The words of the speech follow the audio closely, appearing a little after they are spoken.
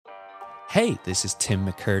Hey, this is Tim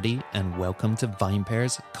McCurdy, and welcome to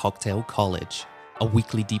VinePair's Cocktail College, a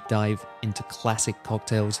weekly deep dive into classic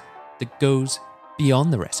cocktails that goes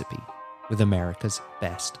beyond the recipe with America's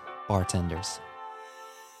best bartenders.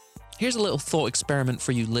 Here's a little thought experiment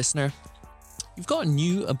for you, listener. You've got a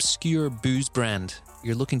new, obscure booze brand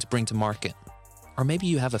you're looking to bring to market, or maybe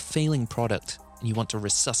you have a failing product and you want to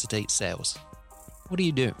resuscitate sales. What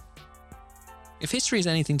do? If history is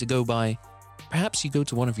anything to go by, perhaps you go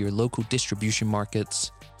to one of your local distribution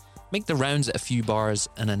markets, make the rounds at a few bars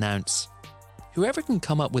and announce, whoever can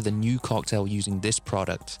come up with a new cocktail using this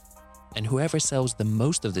product, and whoever sells the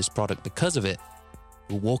most of this product because of it,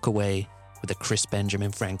 will walk away with a Chris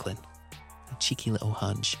Benjamin Franklin. A cheeky little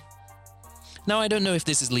hunch. Now, I don't know if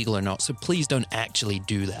this is legal or not, so please don't actually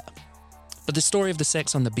do that. But the story of the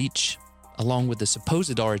sex on the beach, along with the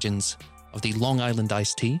supposed origins of the Long Island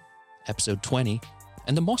iced tea, episode 20,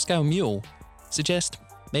 and the Moscow Mule, suggest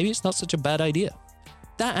maybe it's not such a bad idea.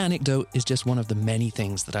 That anecdote is just one of the many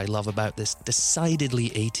things that I love about this decidedly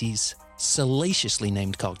 80s, salaciously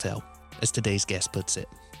named cocktail, as today's guest puts it.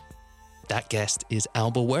 That guest is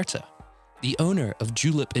Alba Huerta, the owner of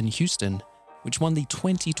Julep in Houston, which won the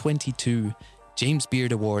 2022 James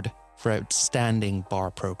Beard Award for Outstanding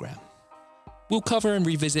Bar Program. We'll cover and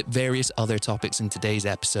revisit various other topics in today's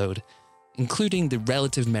episode, including the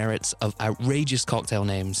relative merits of outrageous cocktail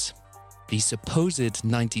names, the supposed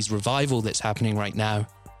 90s revival that's happening right now,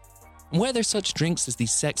 and whether such drinks as the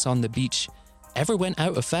sex on the beach ever went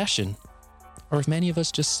out of fashion, or if many of us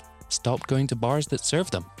just stopped going to bars that serve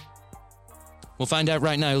them. We'll find out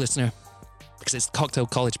right now, listener, because it's the Cocktail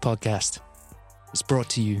College podcast. It's brought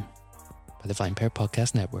to you by the VinePair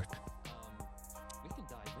Podcast Network. We can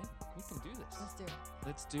dive in. We can do this.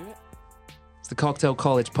 Let's do it. It's the Cocktail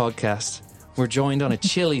College podcast. We're joined on a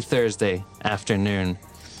chilly Thursday afternoon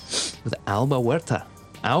with Alba Huerta.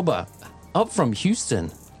 Alba, up from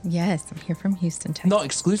Houston. Yes, I'm here from Houston, Texas. Not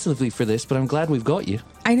exclusively for this, but I'm glad we've got you.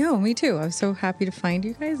 I know, me too. I was so happy to find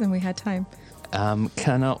you guys, and we had time.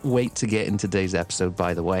 Cannot wait to get in today's episode,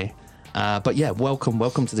 by the way. But yeah,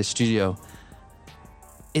 welcome to the studio.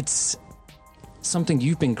 It's something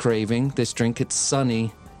you've been craving, this drink. It's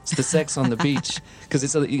sunny. It's the sex on the beach. Because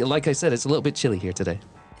it's, like I said, it's a little bit chilly here today.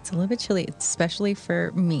 It's a little bit chilly, especially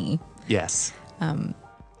for me. Yes.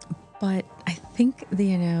 But I think,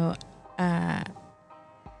 I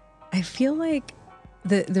feel like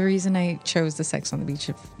the reason I chose the sex on the beach,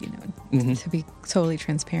 to be totally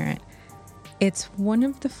transparent, it's one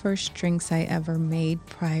of the first drinks I ever made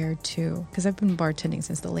prior to, because I've been bartending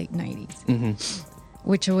since the late 90s,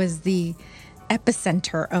 which was the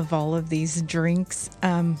epicenter of all of these drinks.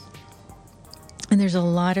 And there's a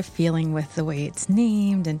lot of feeling with the way it's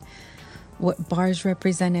named and what bars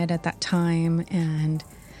represented at that time and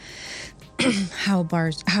how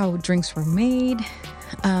drinks were made,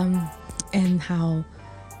 and how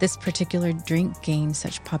this particular drink gained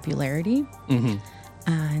such popularity.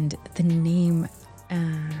 And the name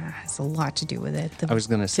has a lot to do with it. I was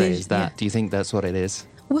going to say, do you think that's what it is?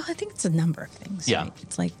 Well, I think it's a number of things. Yeah. Right?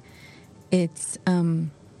 It's like, it's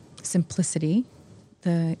simplicity,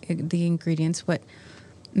 the ingredients, what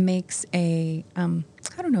makes I don't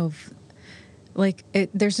know if,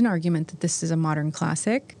 there's an argument that this is a modern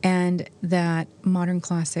classic and that modern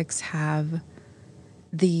classics have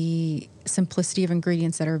the simplicity of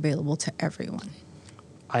ingredients that are available to everyone.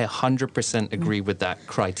 I 100% agree with that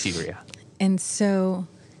criteria. And so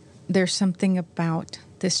there's something about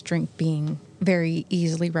this drink being very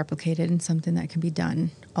easily replicated and something that can be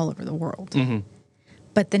done all over the world.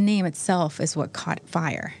 But the name itself is what caught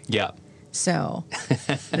fire. Yeah. So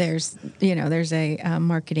there's a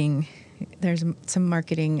marketing, there's some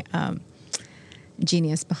marketing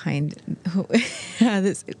genius behind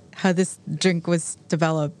how this drink was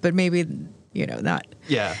developed, but maybe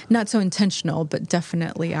not so intentional, but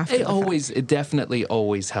definitely after. It definitely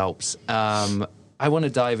always helps. I want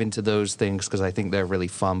to dive into those things because I think they're really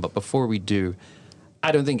fun. But before we do,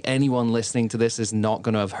 I don't think anyone listening to this is not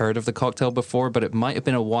going to have heard of the cocktail before, but it might have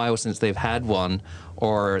been a while since they've had one,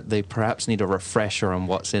 or they perhaps need a refresher on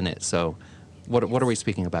what's in it. So what are we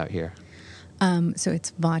speaking about here? So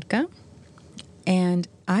it's vodka, and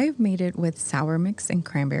I've made it with sour mix and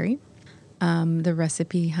cranberry. The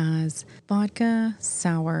recipe has vodka,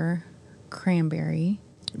 sour, cranberry,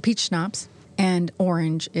 peach schnapps, and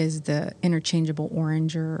orange is the interchangeable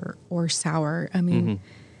orange or sour. I mean,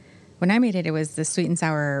 when I made it, it was the sweet and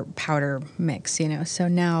sour powder mix, So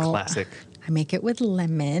now classic. I make it with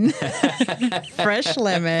lemon, fresh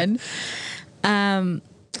lemon.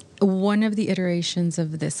 One of the iterations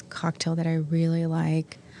of this cocktail that I really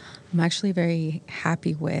like, I'm actually very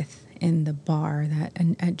happy with, in the bar that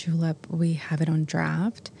at Julep we have it on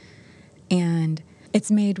draft, and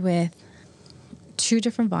it's made with 2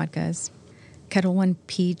 different vodkas. Ketel One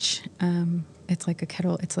Peach. It's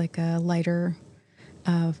like a lighter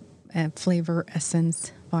flavor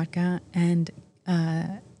essence vodka, and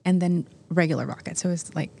then regular vodka. So it's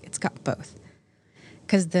got both.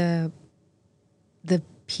 Because the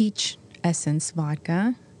peach essence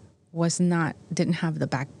vodka didn't have the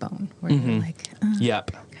backbone where you're like,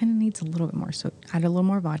 yep, kind of needs a little bit more. So add a little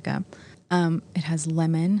more vodka. It has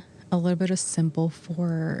lemon, a little bit of simple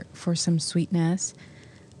for some sweetness,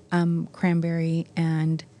 cranberry,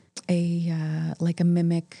 and a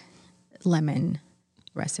mimic lemon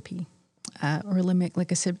recipe, or limit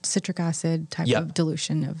like a citric acid type of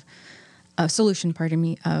solution of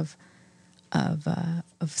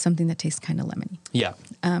something that tastes kind of lemony. Yeah.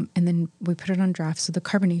 And then we put it on draft, so the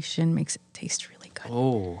carbonation makes it taste really good.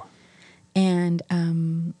 Oh. And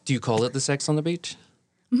do you call it the Sex on the Beach?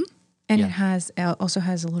 Mm-hmm. And it also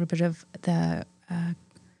has a little bit of the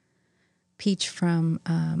peach from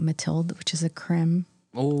Mathilde, which is a creme.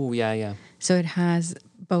 Oh, yeah. So it has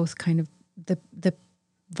both kind of the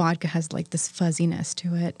vodka has like this fuzziness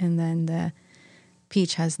to it, and then the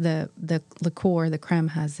peach has the liqueur, the creme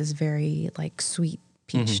has this very like sweet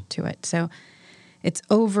peach to it. So it's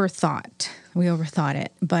overthought. We overthought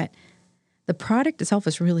it, but the product itself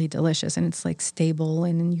is really delicious, and it's like stable,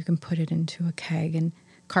 and then you can put it into a keg and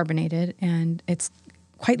carbonated, and it's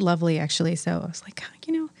quite lovely actually. So I was like,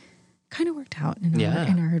 kind of worked out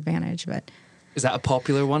in our advantage. But is that a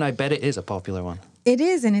popular one? I bet it is a popular one. It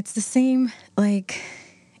is, and it's the same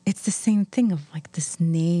thing of like this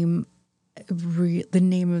name. The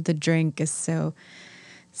name of the drink is so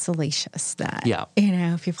salacious that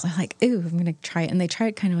people are like, "Ooh, I'm gonna try it," and they try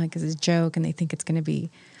it kind of like as a joke, and they think it's gonna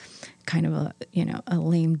be kind of a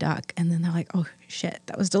lame duck, and then they're like, "Oh shit,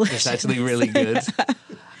 that was delicious." It's actually really good.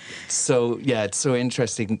 So it's so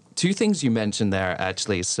interesting. 2 things you mentioned there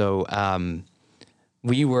actually. So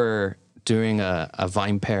we were doing a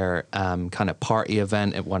VinePair kind of party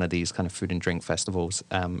event at one of these kind of food and drink festivals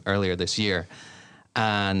earlier this year.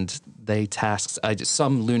 And they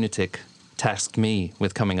some lunatic tasked me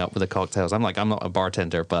with coming up with the cocktails. I'm like, I'm not a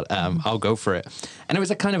bartender, but I'll go for it. And it was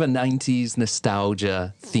a kind of a 90s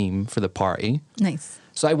nostalgia theme for the party. Nice.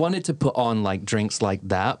 So I wanted to put on like drinks like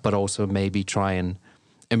that, but also maybe try and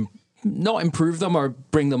not improve them or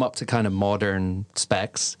bring them up to kind of modern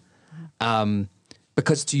specs.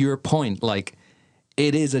 Because to your point, like,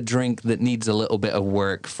 it is a drink that needs a little bit of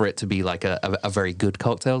work for it to be like a very good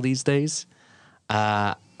cocktail these days.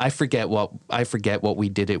 I forget what we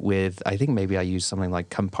did it with. I think maybe I used something like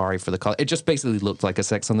Campari for the color. It just basically looked like a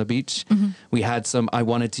Sex on the Beach. Mm-hmm. We had I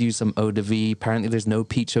wanted to use some eau de vie. Apparently there's no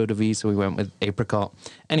peach eau de vie, so we went with apricot.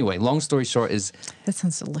 Anyway, long story short is... That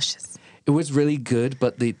sounds delicious. It was really good,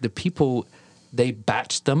 but the people, they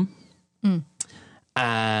batched them.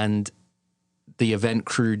 And the event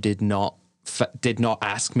crew did not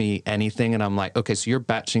ask me anything, and I'm like, okay, so you're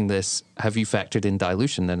batching this. Have you factored in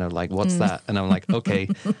dilution? And they're like, what's that? And I'm like, okay.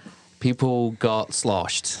 People got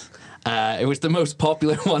sloshed. It was the most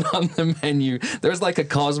popular one on the menu. There was like a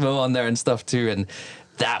Cosmo on there and stuff too, and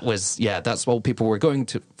that's what people were going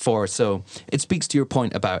for. So it speaks to your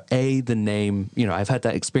point about the name. I've had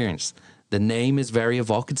that experience. The name is very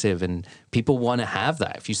evocative, and people want to have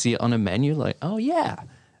that. If you see it on a menu, like, oh yeah.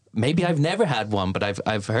 Maybe I've never had one, but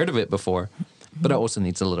I've heard of it before. But it also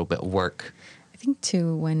needs a little bit of work. I think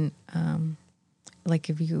too, when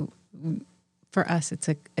for us,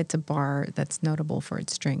 it's a bar that's notable for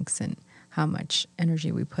its drinks and how much energy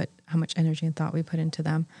and thought we put into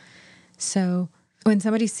them. So when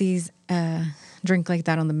somebody sees a drink like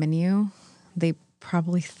that on the menu, they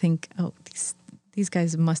probably think, oh, these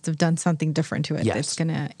guys must have done something different to it. Yes. That's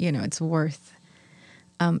gonna, it's worth.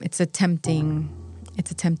 It's a tempting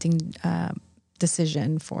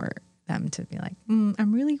decision for them to be like,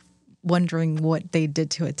 I'm really wondering what they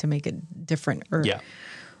did to it to make it different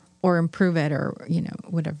or improve it, or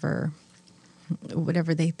whatever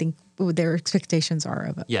they think their expectations are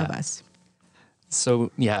of us.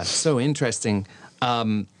 So so interesting.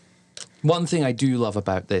 One thing I do love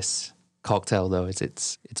about this cocktail though is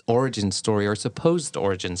its origin story, or supposed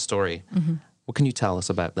origin story. Mm-hmm. What can you tell us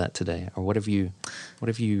about that today, or what have you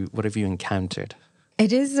encountered?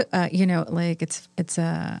 It is,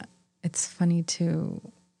 it's funny to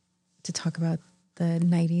talk about the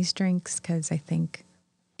 90s drinks, because I think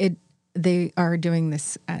they are doing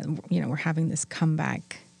this, we're having this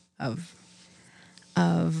comeback of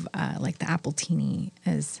like the Appletini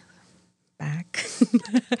is back.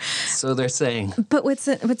 So they're saying. But what's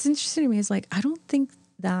interesting to me is, like, I don't think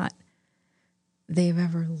that they've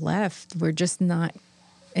ever left. We're just not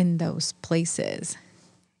in those places.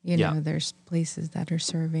 You know, there's places that are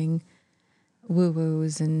serving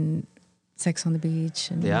woo-woos and sex on the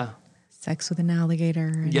beach and sex with an alligator.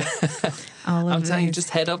 And all of I'm telling you, just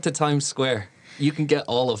head up to Times Square. You can get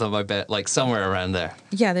all of them, I bet, like somewhere around there.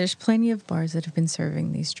 Yeah, there's plenty of bars that have been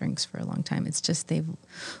serving these drinks for a long time. It's just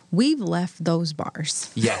we've left those bars.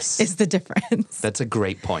 Yes. Is the difference. That's a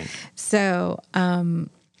great point. So I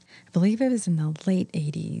believe it was in the late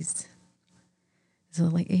 80s. Is it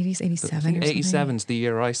late 80s, 87 or 87 is the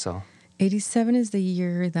year I saw. 87 is the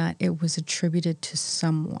year that it was attributed to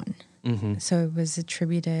someone. Mm-hmm. So it was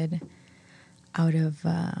attributed out of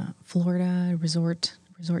Florida, resort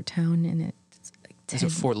town, and it's like Is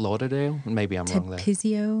it Fort Lauderdale? Maybe I'm wrong there.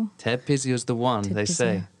 Ted Pizzio's the one, they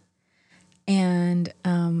say. And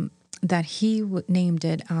that he named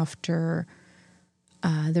it after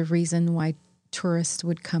the reason why tourists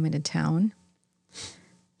would come into town.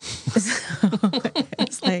 So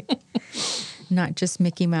it's like not just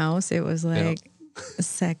Mickey Mouse. It was like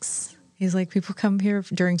sex. He's like, people come here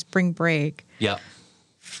during spring break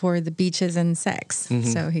for the beaches and sex. Mm-hmm.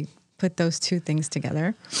 So he put those two things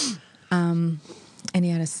together. And he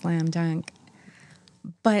had a slam dunk.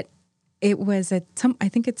 But it was I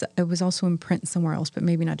think it was also in print somewhere else, but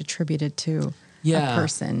maybe not attributed to a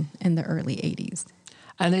person in the early 80s.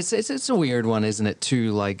 And it's a weird one, isn't it,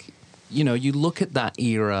 too? Like, you know, you look at that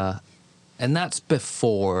era, and that's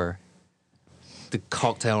before the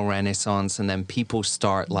cocktail renaissance, and then people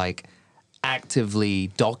start, like,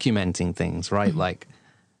 actively documenting things, right? Mm-hmm. Like,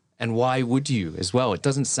 and why would you as well? It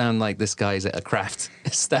doesn't sound like this guy's at a craft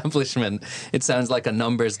establishment. It sounds like a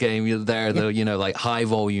numbers game. You're there, though, you know, like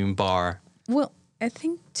high-volume bar. Well, I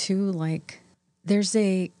think, too, like, there's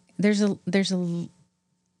a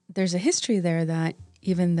history there that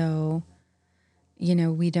even though, you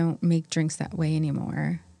know, we don't make drinks that way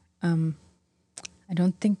anymore, I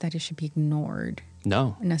don't think that it should be ignored.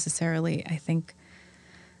 No. Necessarily. I think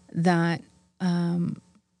that,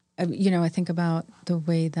 you know, I think about the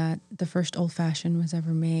way that the first Old Fashioned was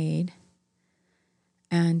ever made.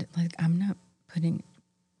 And, like, I'm not putting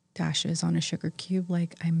dashes on a sugar cube.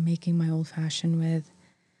 Like, I'm making my Old Fashioned with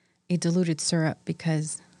a diluted syrup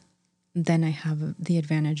because then I have the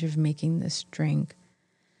advantage of making this drink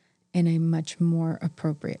in a much more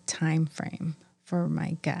appropriate time frame for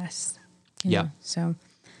my guests. You know? So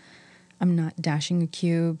I'm not dashing a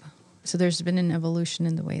cube. So there's been an evolution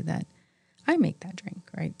in the way that I make that drink,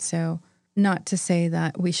 right? So not to say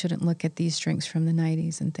that we shouldn't look at these drinks from the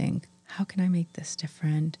 90s and think, how can I make this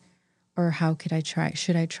different? Or should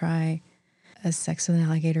I try a sex with an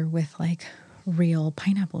alligator with like real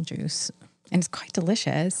pineapple juice? And it's quite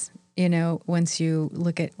delicious, you know, once you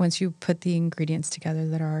put the ingredients together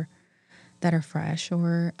that are fresh,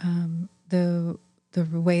 or the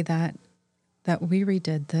way that we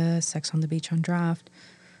redid the Sex on the Beach on draft,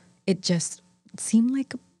 it just seemed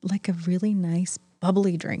like a really nice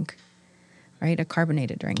bubbly drink, right? A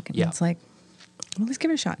carbonated drink. And it's like, well, let's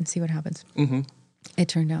give it a shot and see what happens. Mm-hmm. It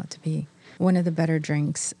turned out to be one of the better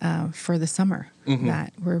drinks for the summer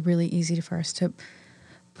that were really easy for us to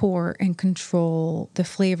pour and control the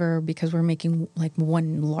flavor because we're making like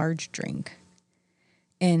one large drink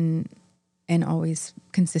and always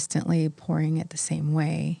consistently pouring it the same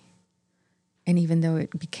way. And even though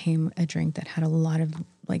it became a drink that had a lot of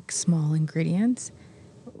like small ingredients,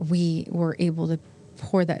 we were able to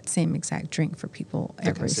pour that same exact drink for people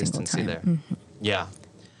every single time. There. Mm-hmm. Yeah.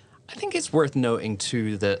 I think it's worth noting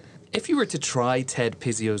too that if you were to try Ted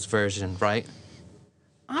Pizzio's version, right,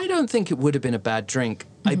 I don't think it would have been a bad drink.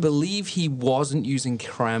 Mm-hmm. I believe he wasn't using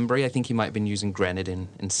cranberry. I think he might have been using grenadine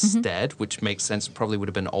instead, which makes sense. Probably would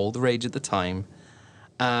have been all the rage at the time.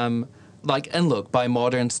 And look, by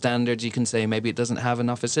modern standards, you can say maybe it doesn't have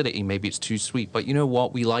enough acidity. Maybe it's too sweet. But you know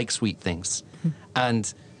what? We like sweet things. Mm-hmm.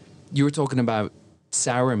 And you were talking about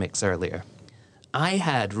sour mix earlier. I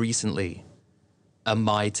had recently a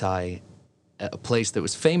Mai Tai, a place that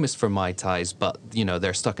was famous for Mai Tais, but, you know,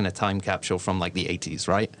 they're stuck in a time capsule from, like, the 80s,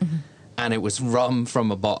 right? Mm-hmm. And it was rum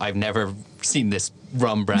from a bottle. I've never seen this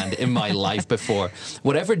rum brand in my life before.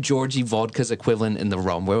 Whatever Georgie vodka's equivalent in the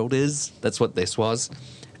rum world is, that's what this was.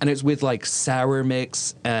 And it's with, like, sour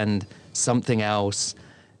mix and something else.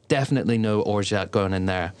 Definitely no orgeat going in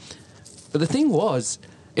there. But the thing was,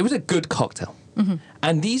 it was a good cocktail. Mm-hmm.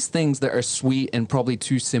 And these things that are sweet and probably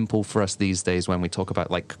too simple for us these days when we talk about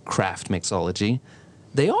like craft mixology,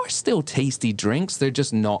 they are still tasty drinks. They're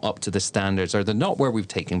just not up to the standards, or they're not where we've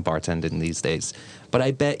taken bartending these days. But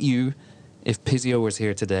I bet you if Pizzio was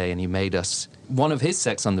here today and he made us one of his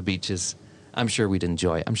Sex on the Beaches, I'm sure we'd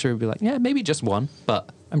enjoy it. I'm sure we'd be like, yeah, maybe just one, but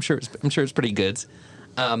I'm sure it's pretty good.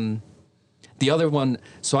 The other one,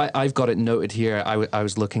 so I've got it noted here. I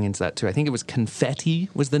was looking into that too. I think it was Confetti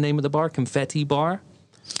was the name of the bar, Confetti Bar.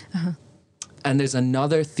 Uh-huh. And there's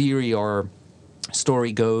another theory or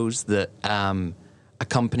story goes that a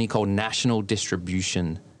company called National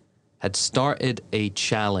Distribution had started a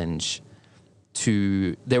challenge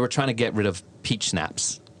they were trying to get rid of peach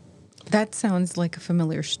schnapps. That sounds like a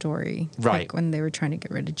familiar story. Right. Like when they were trying to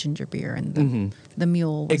get rid of ginger beer and the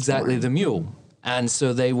mule was Exactly, born. the mule. And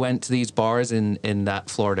so they went to these bars in that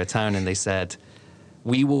Florida town and they said,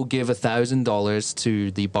 we will give $1,000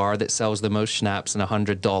 to the bar that sells the most schnapps and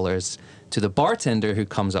 $100 to the bartender who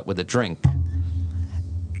comes up with a drink.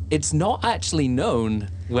 It's not actually known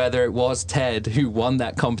whether it was Ted who won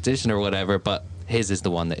that competition or whatever, but his is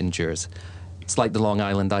the one that endures. It's like the Long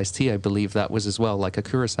Island iced tea. I believe that was as well, like a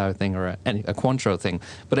Curacao thing or a Cointreau thing.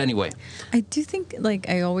 But anyway. I do think, like,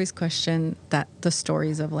 I always question that the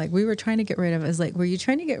stories of, like, we were trying to get rid of is, like, were you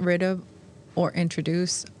trying to get rid of or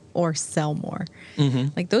introduce or sell more? Mm-hmm.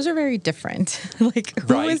 Like, those are very different. Like,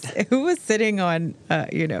 who was sitting on,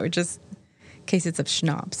 just cases of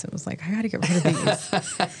schnapps? It was like, I got to get rid of these.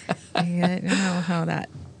 I don't know how that...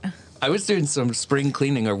 I was doing some spring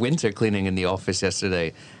cleaning or winter cleaning in the office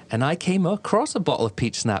yesterday, and I came across a bottle of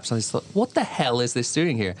peach schnapps, and I just thought, what the hell is this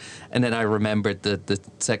doing here? And then I remembered the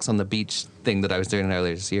Sex on the Beach thing that I was doing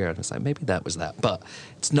earlier this year, and I was like, maybe that was that. But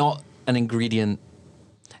it's not an ingredient.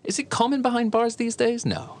 Is it common behind bars these days?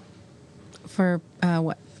 No. For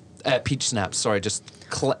what? Peach schnapps, sorry, just,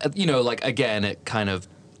 like, again, it kind of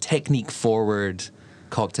technique-forward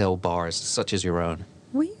cocktail bars, such as your own.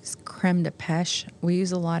 We use creme de pêche. We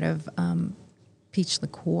use a lot of peach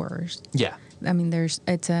liqueurs. Yeah. I mean,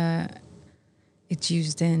 it's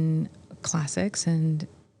used in classics, and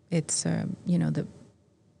it's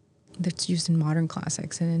that's used in modern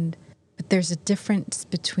classics, but there's a difference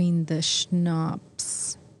between the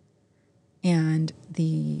schnapps and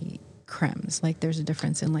the cremes. Like, there's a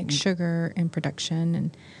difference in, like, sugar and production,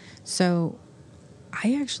 and so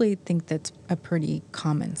I actually think that's a pretty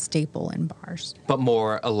common staple in bars. But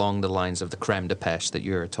more along the lines of the creme de pêche that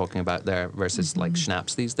you're talking about there versus like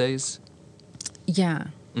schnapps these days? Yeah.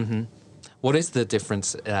 Mm-hmm. What is the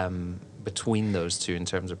difference between those two in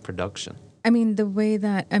terms of production? I mean,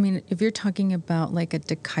 if you're talking about like a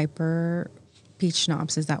De Kuyper peach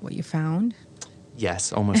schnapps, is that what you found?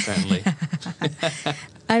 Yes, almost certainly.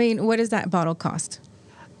 I mean, what does that bottle cost?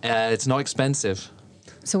 It's not expensive.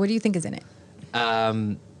 So what do you think is in it?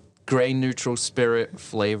 Grain neutral spirit,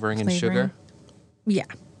 flavoring and sugar. Yeah.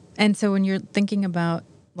 And so when you're thinking about,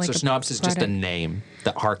 like, so schnapps is just a name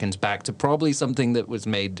that harkens back to probably something that was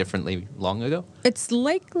made differently long ago? It's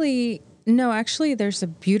likely, no, actually there's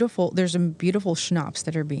some beautiful schnapps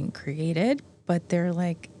that are being created, but they're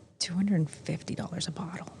like $250 a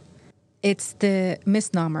bottle. It's the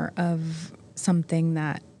misnomer of something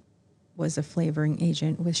that was a flavoring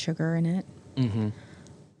agent with sugar in it. Mm-hmm.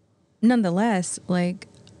 Nonetheless, like,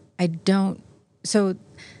 so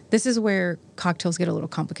this is where cocktails get a little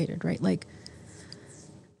complicated, right? Like,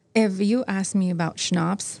 if you ask me about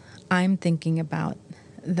schnapps, I'm thinking about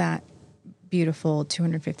that beautiful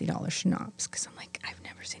 $250 schnapps, because I'm like, I've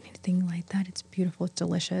never seen anything like that. It's beautiful. It's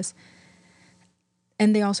delicious.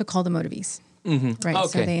 And they also call them eau de vie, right? Okay.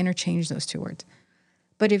 So they interchange those two words.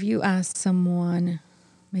 But if you ask someone,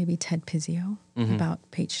 maybe Ted Pizzio, about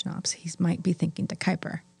peach schnapps, he might be thinking De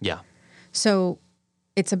Kuyper. Yeah. So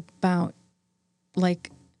it's about,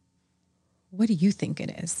 like, what do you think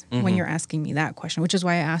it is when you're asking me that question? Which is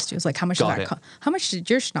why I asked you. It's like, how much does that cost? How much did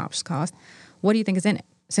your schnapps cost? What do you think is in it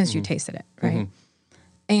since you tasted it, right?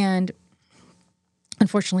 And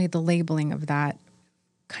unfortunately, the labeling of that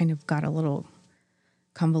kind of got a little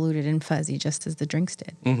convoluted and fuzzy, just as the drinks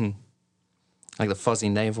did. Mm-hmm. Like the fuzzy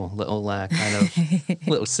navel, little kind of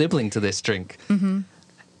little sibling to this drink. Mm-hmm.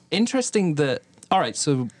 Interesting that. All right,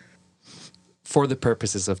 so for the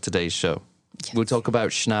purposes of today's show, we'll talk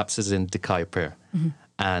about schnapps as in De Kuyper,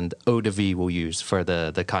 and eau de vie we'll use for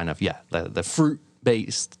the kind of, the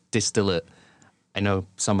fruit-based distillate. I know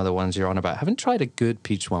some of the ones you're on about. I haven't tried a good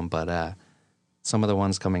peach one, but some of the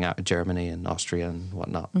ones coming out of Germany and Austria and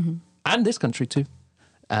whatnot. And this country too.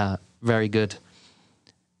 Very good.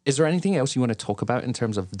 Is there anything else you want to talk about in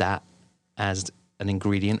terms of that as an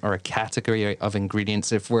ingredient or a category of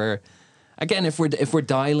ingredients? If we're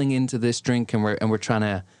dialing into this drink and we're trying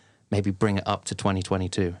to maybe bring it up to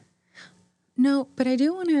 2022. No, but I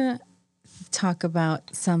do want to talk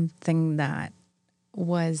about something that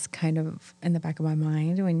was kind of in the back of my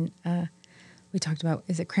mind when we talked about,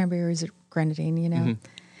 is it cranberry or is it grenadine,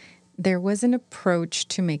 there was an approach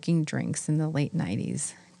to making drinks in the late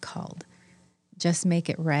 90s called Just Make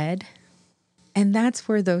It Red. And that's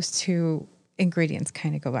where those two ingredients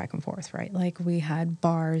kind of go back and forth, right? Like we had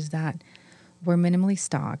bars that were minimally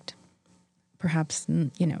stocked, perhaps,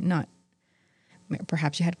 not,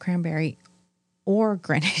 perhaps you had cranberry or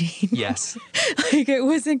grenadine. Yes. Like it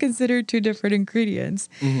wasn't considered two different ingredients.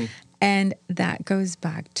 Mm-hmm. And that goes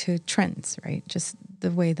back to trends, right? Just the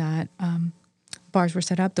way that bars were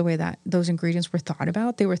set up, the way that those ingredients were thought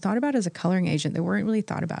about. They were thought about as a coloring agent. They weren't really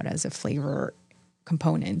thought about as a flavor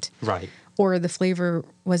component. Right. Or the flavor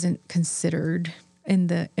wasn't considered in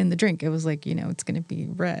the drink. It was like, it's going to be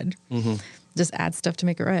red. Mm-hmm. Just add stuff to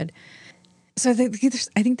make it red. So I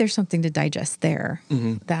think there's something to digest there.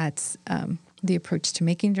 Mm-hmm. That's the approach to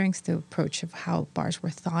making drinks, the approach of how bars were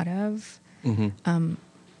thought of. Mm-hmm.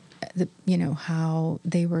 How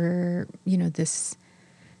they were, this,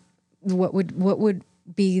 what would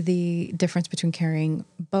be the difference between carrying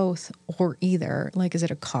both or either? Like, is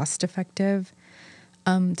it a cost-effective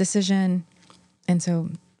decision? And so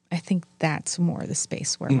I think that's more the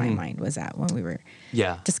space where my mind was at when we were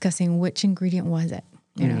discussing which ingredient was it,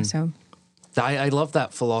 so. I love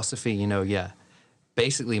that philosophy,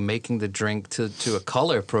 basically making the drink to a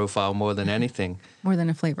color profile more than anything. More than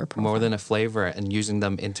a flavor profile. More than a flavor, and using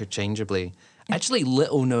them interchangeably. Actually,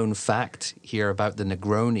 little known fact here about the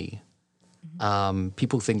Negroni.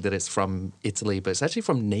 People think that it's from Italy, but it's actually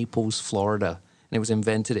from Naples, Florida. And it was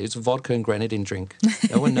invented, it was a vodka and grenadine drink.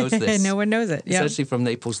 No one knows this. No one knows it. It's actually from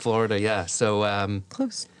Naples, Florida, yeah. So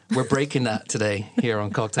close. We're breaking that today here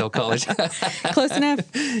on Cocktail College. Close enough.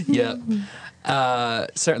 Yeah.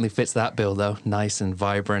 Certainly fits that bill, though. Nice and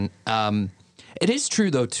vibrant. It is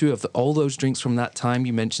true, though, too, of all those drinks from that time.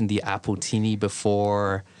 You mentioned the Appletini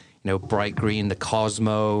before, Bright Green, the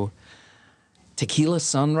Cosmo, Tequila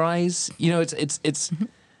Sunrise.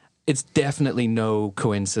 It's definitely no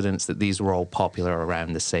coincidence that these were all popular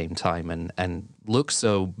around the same time and look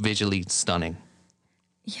so visually stunning.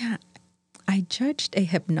 Yeah. I judged a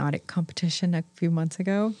hypnotic competition a few months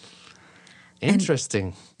ago.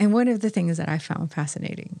 Interesting. And one of the things that I found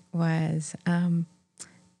fascinating was all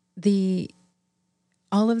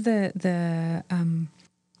of the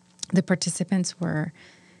participants were,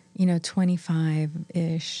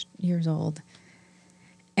 25-ish years old.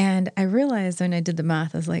 And I realized when I did the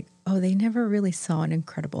math, I was like, oh, they never really saw an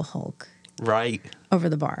Incredible Hulk. Right. Over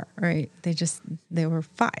the bar, right? They were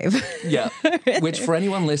 5. Yeah. Which for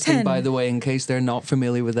anyone listening, 10. By the way, in case they're not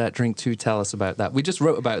familiar with that drink too, tell us about that. We just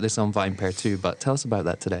wrote about this on VinePair too, but tell us about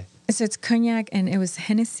that today. So it's cognac, and it was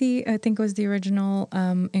Hennessy, I think was the original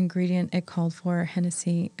ingredient it called for,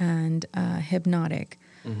 Hennessy and Hypnotic,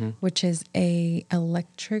 which is a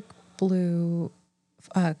electric blue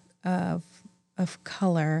of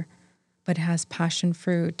color, but has passion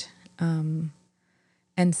fruit,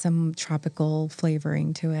 and some tropical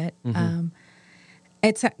flavoring to it.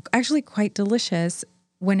 It's actually quite delicious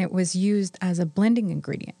when it was used as a blending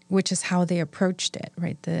ingredient, which is how they approached it,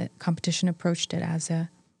 right? The competition approached it as a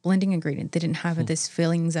blending ingredient. They didn't have this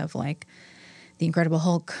feelings of like the Incredible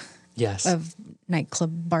Hulk of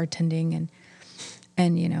nightclub bartending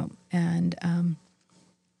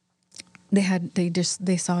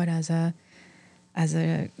they saw it as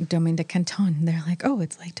a Domaine de Canton. They're like, oh,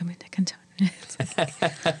 it's like Domaine de Canton.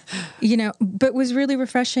 But it was really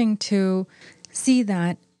refreshing to see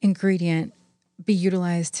that ingredient be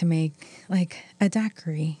utilized to make like a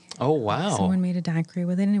daiquiri. Oh, wow. Someone made a daiquiri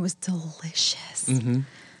with it and it was delicious. I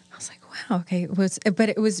was like, wow, okay. It was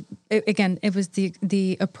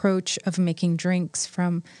the approach of making drinks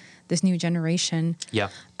from this new generation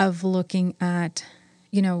of looking at,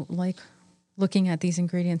 looking at these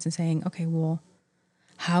ingredients and saying, okay, well,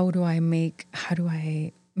 how do I make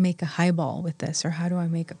a highball with this, or how do I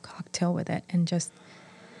make a cocktail with it? And just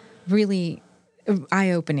really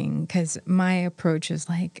eye-opening, because my approach is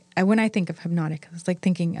like, when I think of Hypnotic, I was like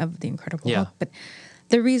thinking of the Incredible Hulk. But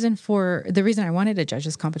the reason I wanted to judge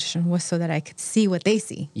this competition was so that I could see what they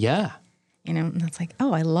see. Yeah. And that's like,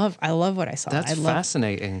 oh, I love what I saw. That's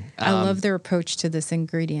fascinating. I love their approach to this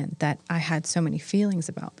ingredient that I had so many feelings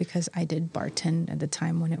about, because I did bartend at the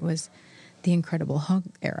time when it was the Incredible Hulk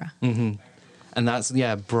era. Mm-hmm. And that's,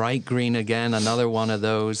 Bright Green again, another one of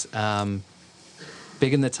those.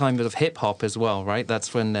 Big in the time of hip-hop as well, right?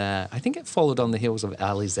 That's when, I think it followed on the heels of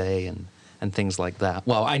Alizé and things like that.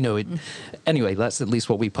 Well, I know it. Anyway, that's at least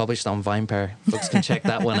what we published on VinePair. Folks can check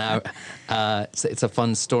that one out. It's a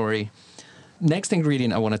fun story. Next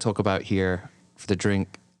ingredient I want to talk about here for the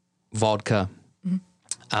drink, vodka.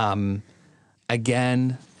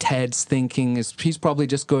 Again, Ted's thinking is he's probably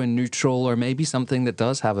just going neutral, or maybe something that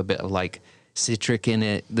does have a bit of like citric in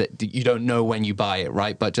it that you don't know when you buy it,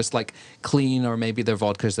 right? But just like clean, or maybe their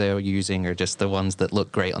vodkas they're using are just the ones that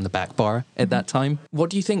look great on the back bar at that time. What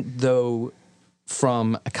do you think, though,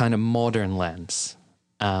 from a kind of modern lens,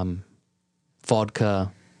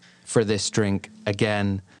 vodka for this drink?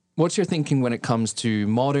 Again, what's your thinking when it comes to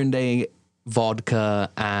modern day vodka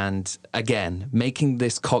and, again, making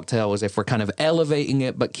this cocktail as if we're kind of elevating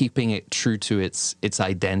it but keeping it true to its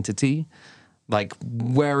identity? Like,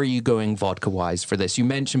 where are you going vodka-wise for this? You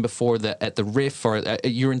mentioned before that at the riff, or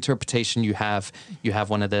your interpretation, you have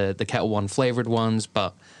one of the Ketel One flavored ones,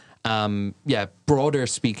 but broader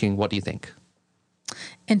speaking, what do you think?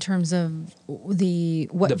 In terms of the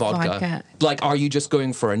vodka? Like, are you just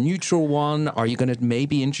going for a neutral one? Are you going to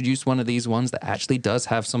maybe introduce one of these ones that actually does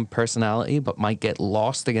have some personality but might get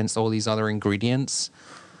lost against all these other ingredients?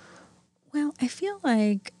 Well, I feel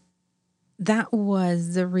like that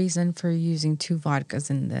was the reason for using 2 vodkas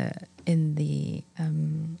in the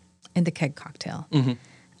keg cocktail. Mm-hmm.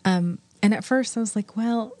 And at first I was like,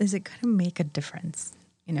 well, is it going to make a difference?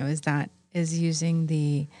 You know, is using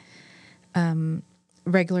the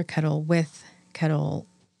regular Ketel with Ketel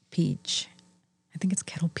peach. I think it's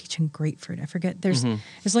Ketel peach and grapefruit. I forget.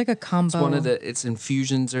 It's like a combo. It's one of it's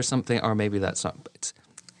infusions or something, or maybe that's not.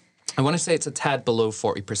 I want to say it's a tad below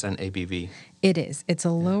 40% ABV. It is. It's a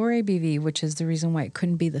lower ABV, which is the reason why it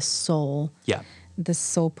couldn't be the sole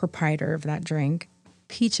proprietor of that drink.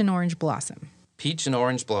 Peach and orange blossom. Peach and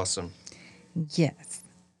orange blossom. Yes.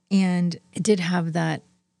 And it did have that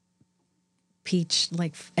peach,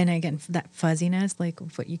 like, and again, that fuzziness, like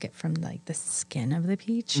what you get from like the skin of the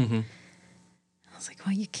peach. Mm-hmm. I was like,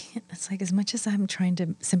 well, you can't. It's like, as much as I'm trying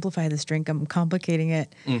to simplify this drink, I'm complicating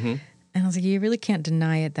it. Mm-hmm. And I was like, you really can't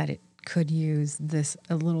deny it that it could use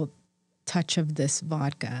a little touch of this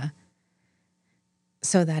vodka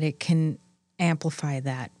so that it can amplify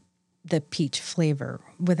the peach flavor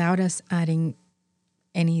without us adding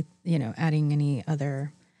any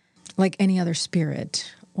other, like any other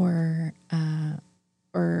spirit or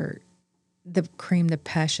the crème de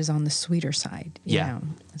pêche is on the sweeter side. You know?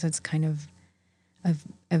 So it's kind of a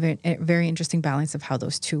very interesting balance of how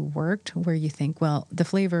those two worked, where you think, well, the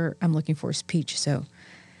flavor I'm looking for is peach. So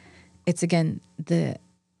it's, again, do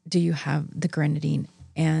you have the grenadine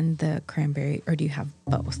and the cranberry, or do you have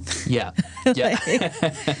both? Yeah. We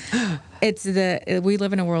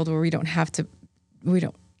live in a world where we don't have to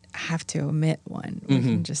omit one. We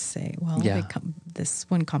can just say, well, this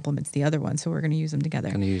one complements the other one, so we're going to use them together.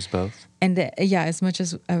 Going to use both. And as much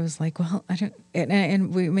as I was like, well, I don't,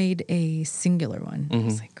 and we made a singular one. I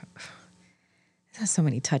was like, it has so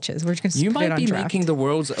many touches. We're just going to put it on draft. You might be making the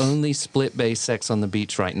world's only split-based Sex on the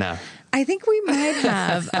Beach right now. I think we might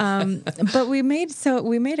have, but we made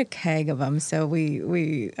a keg of them. So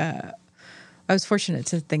I was fortunate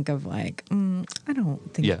to think of like, I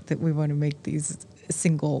don't think that we want to make these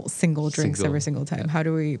single drinks every single time. How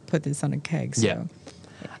do we put this on a keg? So.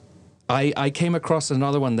 I came across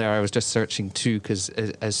another one there. I was just searching too, because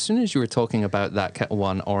as soon as you were talking about that Ketel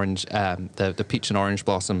One orange, the peach and orange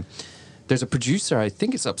blossom, there's a producer, I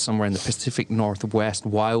think it's up somewhere in the Pacific Northwest,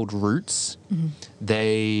 Wild Roots. Mm-hmm.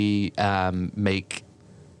 They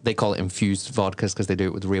they call it infused vodkas because they do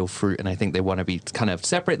it with real fruit, and I think they want to be kind of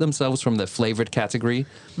separate themselves from the flavored category.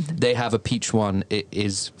 Mm-hmm. They have a peach one. It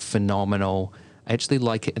is phenomenal. I actually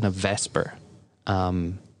like it in a Vesper.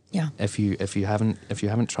 If you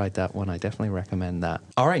haven't tried that one, I definitely recommend that.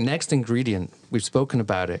 All right, next ingredient. We've spoken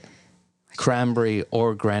about it. Cranberry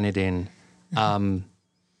or grenadine.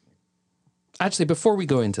 Actually, before we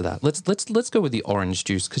go into that, let's go with the orange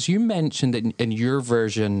juice, because you mentioned in your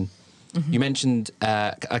version, you mentioned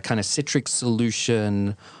a kind of citric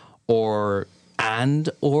solution or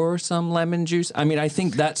some lemon juice. I mean, I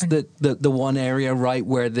think that's the one area, right,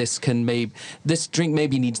 where this drink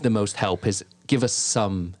maybe needs the most help, is give us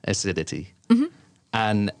some acidity. Mm-hmm.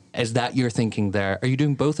 And is that your thinking there? Are you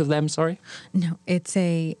doing both of them? Sorry. No, it's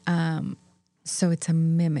a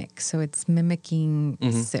mimic. So it's mimicking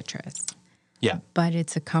citrus. Yeah. But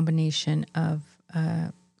it's a combination of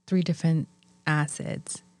 3 different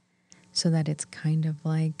acids, so that it's kind of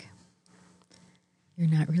like you're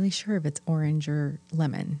not really sure if it's orange or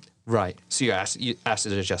lemon. Right. So you're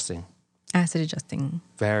acid adjusting. Acid adjusting.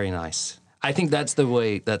 Very nice. I think that's the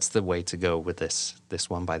way to go with this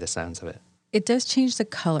one, by the sounds of it. It does change the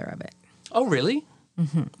color of it. Oh, really?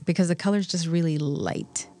 Mm-hmm. Because the color is just really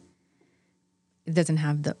light. It doesn't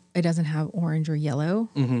have orange or yellow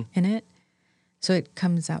in it. So it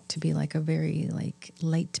comes out to be like a very like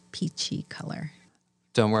light peachy color.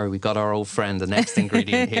 Don't worry, we got our old friend, the next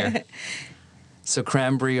ingredient here. So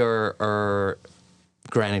cranberry or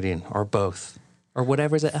grenadine or both or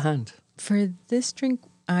whatever's at hand. For this drink,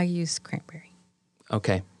 I use cranberry.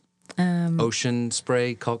 Okay. Ocean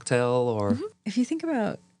spray cocktail or If you think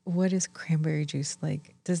about what is cranberry juice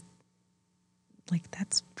like,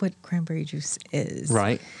 that's what cranberry juice is.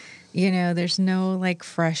 right. You know, there's no like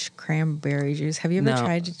fresh cranberry juice. Have you ever No.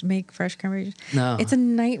 tried to make fresh cranberry juice? No. It's a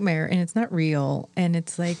nightmare and it's not real. And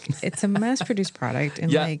it's like, it's a mass produced product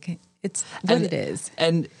and Yeah. like, it's what it is.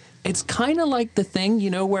 And it's kind of like the thing, you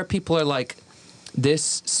know, where people are like,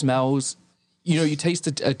 this smells, you know, you taste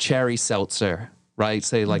a cherry seltzer, right?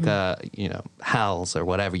 Say like Hal's or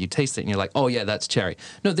whatever. You taste it and you're like, oh yeah, that's cherry.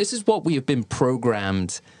 No, this is what we have been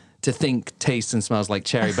programmed to think tastes and smells like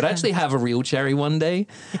cherry, but actually have a real cherry one day.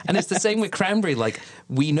 And it's the same with cranberry. Like,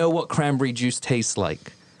 we know what cranberry juice tastes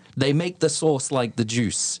like. They make the sauce like the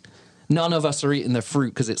juice. None of us are eating the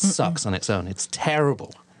fruit because it sucks on its own. It's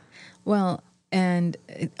terrible. Well, and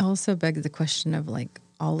it also begs the question of like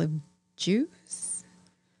olive juice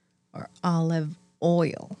or olive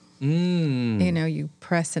oil. You know, you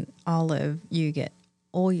press an olive, you get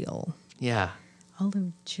oil. Yeah.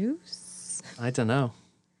 Olive juice? I don't know.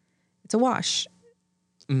 It's a wash.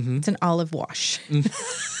 It's an olive wash. Not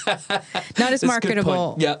as a good marketable.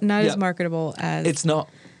 point. Yeah, Not yeah. as marketable as It's not.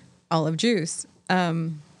 olive juice.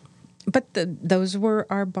 But those were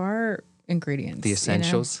our bar ingredients. The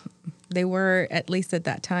essentials. You know? They were, at least at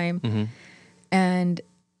that time. And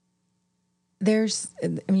there's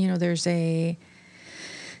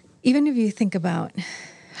even if you think about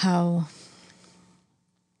how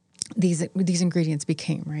these ingredients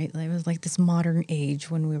became, right? Like, it was like this modern age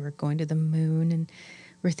when we were going to the moon and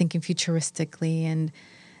we were thinking futuristically, and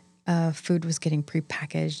food was getting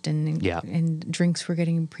prepackaged and drinks were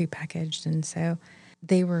getting prepackaged. And so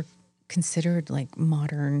they were considered like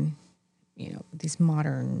modern, you know, these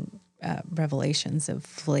modern revelations of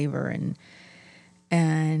flavor and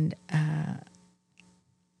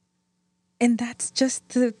that's just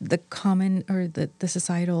the common or the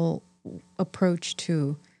societal approach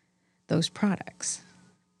to those products.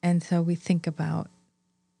 And so we think about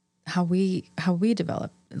how we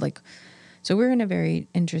develop, like, so we're in a very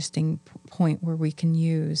interesting point where we can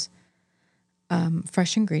use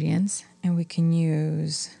fresh ingredients, and we can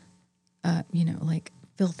use, like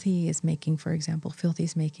Filthy is making, for example,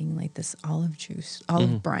 Filthy's making like this olive juice,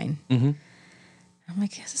 olive brine. I'm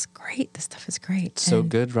like, this is great. This stuff is great. So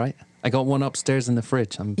good, right? I got one upstairs in the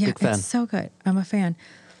fridge. I'm a big fan. It's so good. I'm a fan.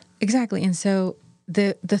 Exactly. And so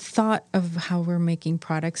the thought of how we're making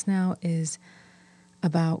products now is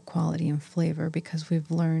about quality and flavor, because we've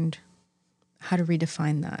learned how to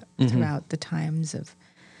redefine that throughout the times of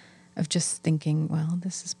just thinking, well,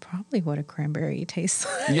 this is probably what a cranberry tastes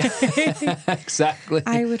like. Yeah, exactly.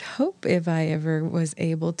 I would hope if I ever was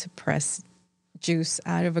able to press juice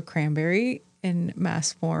out of a cranberry in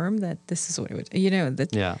mass form, that this is what it would,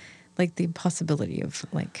 like the possibility of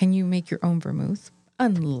like, can you make your own vermouth?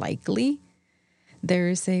 Unlikely.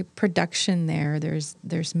 There's a production there.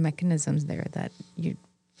 There's mechanisms there that you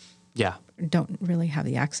don't really have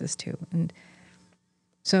the access to. And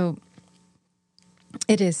so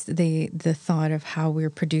it is the thought of how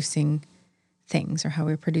we're producing things or how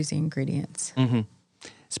we're producing ingredients.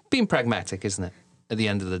 It's being pragmatic, isn't it? At the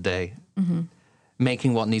end of the day,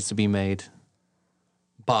 making what needs to be made,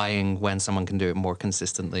 buying when someone can do it more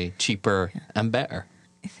consistently, cheaper and better.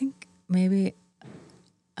 I think maybe,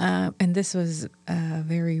 and this was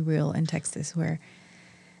very real in Texas, where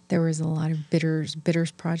there was a lot of bitters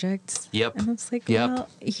projects. Yep. And it's like, Yep. well,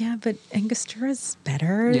 yeah, but Angostura's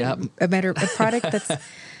better. Yep. A product that's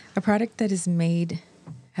a product that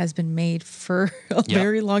has been made for a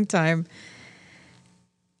very long time.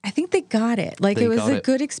 I think they got it. Like, it was a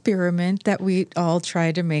good experiment that we all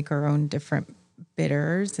tried to make our own different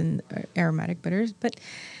bitters and aromatic bitters, but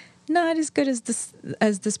not as good as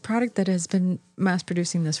this product that has been mass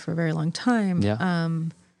producing this for a very long time. Yeah.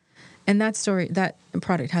 And that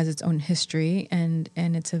product has its own history, and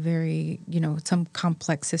it's a very, some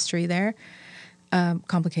complex history there,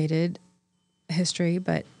 complicated history.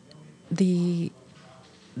 But the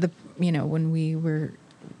when we were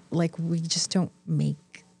like, we're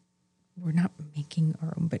not making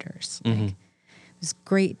our own bitters. Like, it was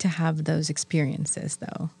great to have those experiences,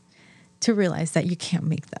 though, to realize that you can't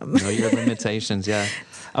make them. Know your limitations, yeah.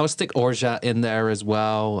 I would stick orgeat in there as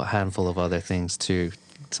well, a handful of other things too.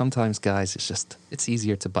 Sometimes, guys, it's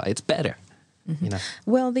easier to buy. It's better,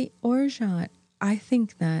 Well, the orgeat, I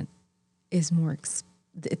think that is more,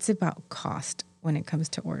 it's about cost when it comes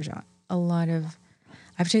to orgeat.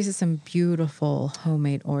 I've tasted some beautiful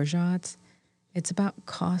homemade orgeats. It's about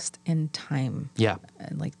cost and time. Yeah.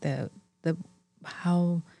 Like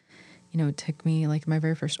how, it took me, like my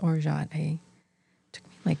very first orgeat, took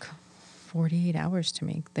me like 48 hours to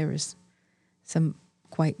make. There's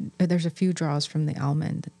a few draws from the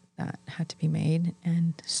almond that had to be made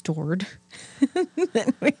and stored.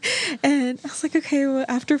 And I was like, okay, well,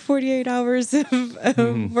 after 48 hours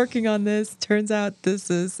of working on this, turns out this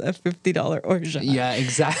is a $50 orgeat. Yeah,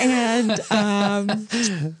 exactly. And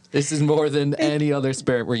this is more than any other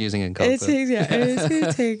spirit we're using in cocktails. It's going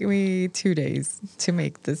to take me 2 days to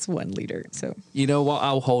make this 1 liter. So you know what?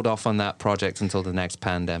 I'll hold off on that project until the next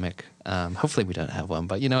pandemic. Hopefully we don't have one,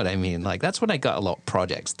 but you know what I mean? Like, that's when I got a lot of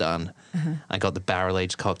projects done. I got the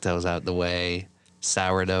barrel-aged cocktails out the way,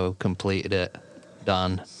 sourdough, completed it,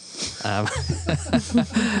 done.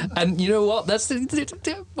 And you know what? That's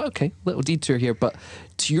okay, little detour here. But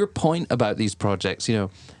to your point about these projects, you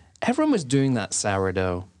know, everyone was doing that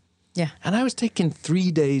sourdough. yeah. And I was taking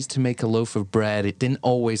 3 days to make a loaf of bread. It didn't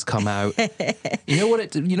always come out. You know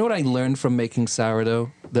what I learned from making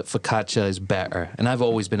sourdough? That focaccia is better. And I've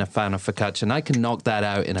always been a fan of focaccia. And I can knock that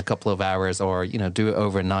out in a couple of hours or, you know, do it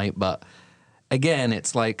overnight. But again,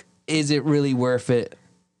 it's like, is it really worth it?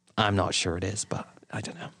 I'm not sure it is, but I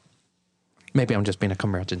don't know. Maybe I'm just being a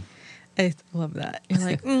curmudgeon. I love that. You're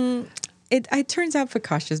like, it turns out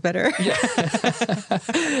focaccia is better.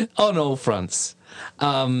 Yeah. On all fronts.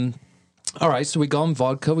 All right, so we gone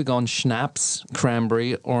vodka, we gone schnapps,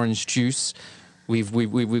 cranberry, orange juice.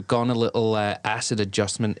 We've gone a little acid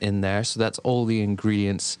adjustment in there, so that's all the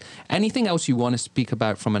ingredients. Anything else you want to speak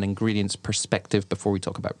about from an ingredients perspective before we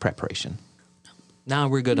talk about preparation? No,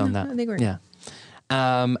 we're good on that. I think we're good.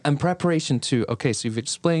 Yeah. And preparation too. Okay, so you've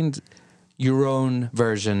explained your own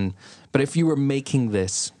version, but if you were making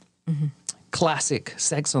this classic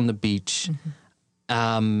Sex on the Beach,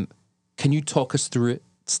 can you talk us through it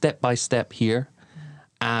step by step here,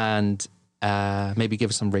 and maybe give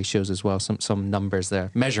us some ratios as well, some numbers there,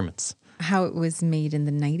 measurements. How it was made in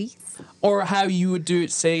the 90s? Or how you would do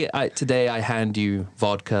it, say, today I hand you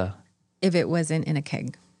vodka. If it wasn't in a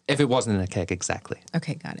keg. If it wasn't in a keg, exactly.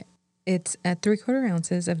 Okay, got it. It's at 3/4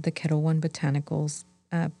 ounces of the Kettle One Botanicals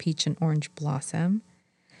Peach and Orange Blossom,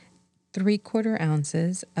 3/4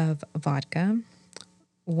 ounces of vodka,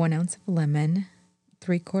 1 ounce of lemon,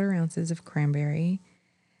 3/4 ounces of cranberry,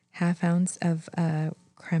 1/2 ounce of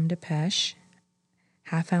creme de pêche,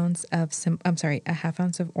 a 1/2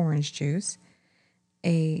 ounce of orange juice,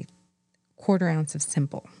 a 1/4 ounce of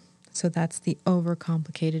simple. So that's the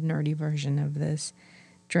overcomplicated, nerdy version of this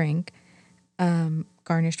drink.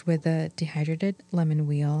 Garnished with a dehydrated lemon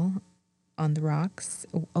wheel on the rocks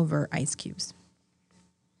over ice cubes.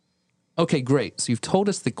 Okay, great. So you've told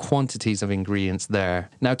us the quantities of ingredients there.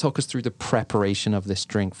 Now talk us through the preparation of this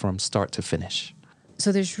drink from start to finish.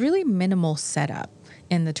 So there's really minimal setup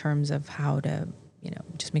in the terms of how to,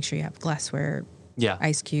 just make sure you have glassware,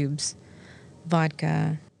 ice cubes,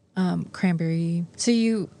 vodka, cranberry. So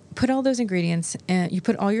you put all those ingredients, you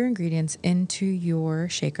put all your ingredients into your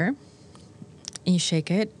shaker, and you shake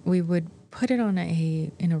it. We would put it on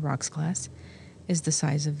in a rocks glass. Is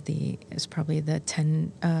probably the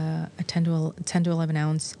 10 to 11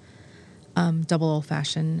 ounce double old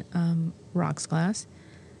fashioned rocks glass,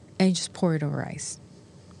 and you just pour it over ice.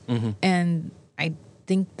 And I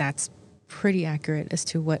think that's pretty accurate as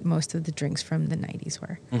to what most of the drinks from the 90s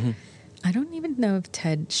were. I don't even know if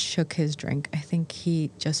Ted shook his drink. I think he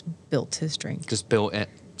just built his drink. Just built it.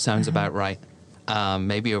 Sounds about right.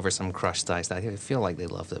 Maybe over some crushed ice. I feel like they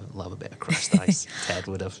love a bit of crushed ice. Ted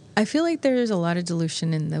would have. I feel like there's a lot of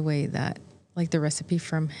dilution in the way that, like, the recipe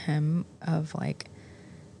from him of, like,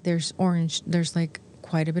 there's like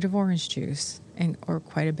quite a bit of orange juice or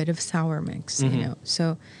quite a bit of sour mix,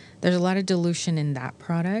 So there's a lot of dilution in that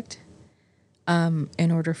product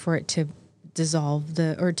in order for it to dissolve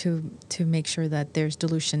to make sure that there's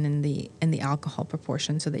dilution in the alcohol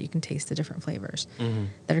proportion so that you can taste the different flavors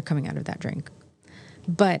that are coming out of that drink.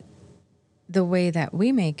 But the way that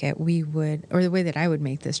we make it, the way that I would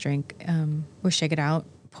make this drink, would shake it out,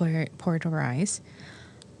 pour it over ice,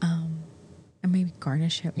 and maybe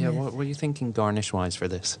garnish it. Yeah, with, what were you thinking garnish-wise for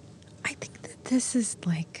this? I think that this is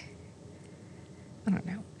like, I don't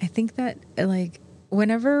know. I think that, like,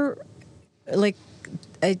 whenever, let's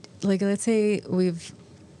say we've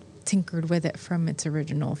tinkered with it from its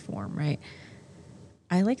original form, right?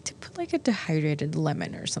 I like to put like a dehydrated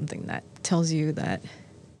lemon or something that tells you that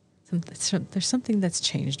there's something that's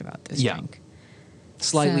changed about this drink.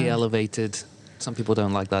 Slightly elevated. Some people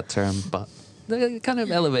don't like that term, but the kind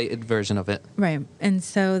of elevated version of it. Right. And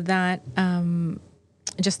so that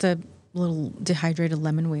just a little dehydrated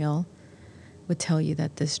lemon wheel would tell you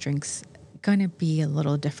that this drink's going to be a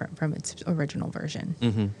little different from its original version.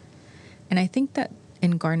 And I think that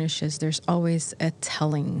in garnishes, there's always a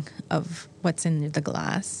telling of what's in the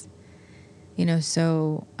glass.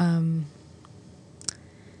 So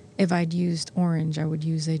if I'd used orange, I would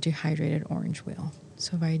use a dehydrated orange wheel.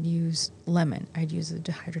 So if I'd used lemon, I'd use a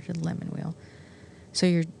dehydrated lemon wheel. So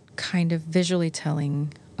you're kind of visually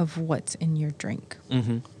telling of what's in your drink.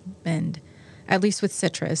 Mm-hmm. And at least with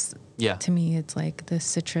citrus, Yeah. to me, it's like the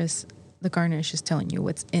citrus, the garnish is telling you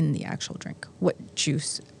what's in the actual drink, what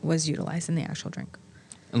juice was utilized in the actual drink.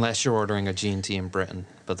 Unless you're ordering a G&T in Britain,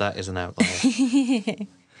 but that is an outlier.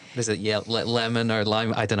 Is it lemon or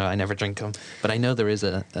lime? I don't know. I never drink them. But I know there is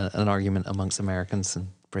an argument amongst Americans and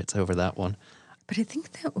Brits over that one. But I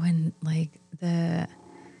think that when like the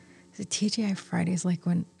TGI Fridays, like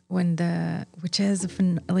when which has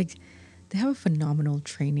they have a phenomenal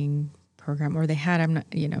training program, or they had. I'm not.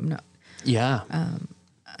 Yeah.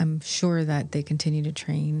 I'm sure that they continue to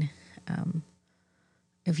train.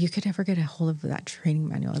 If you could ever get a hold of that training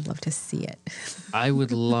manual, I'd love to see it. I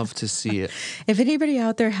would love to see it. If anybody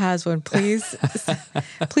out there has one, please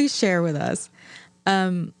share with us.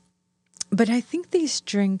 But I think these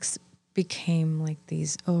drinks became like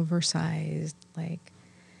these oversized like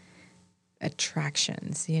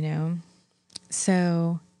attractions,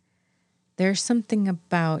 So there's something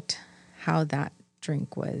about how that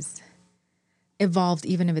drink was evolved,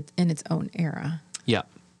 even if it's in its own era. Yeah.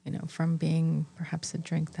 From being perhaps a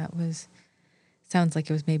drink that sounds like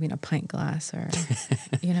it was maybe in a pint glass or,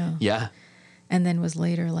 Yeah. And then was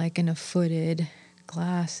later like in a footed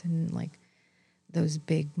glass and like those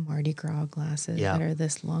big Mardi Gras glasses that are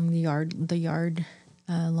this long, the yard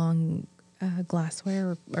long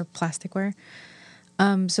glassware or plasticware.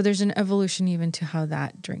 So there's an evolution even to how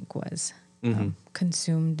that drink was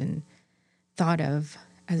consumed and thought of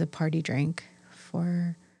as a party drink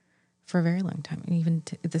for a very long time, and even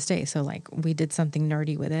to this day. So like we did something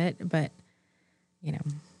nerdy with it, but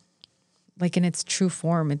like in its true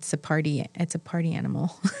form, it's a party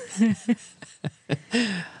animal.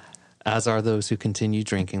 As are those who continue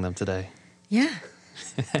drinking them today. Yeah.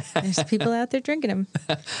 There's people out there drinking them.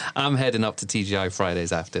 I'm heading up to TGI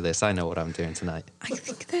Fridays after this. I know what I'm doing tonight. I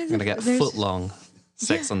think I'm going to get foot-long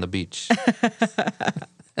sex on the beach.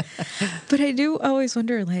 But I do always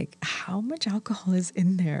wonder, like, how much alcohol is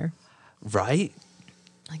in there? Right?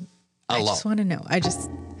 Like, I just want to know.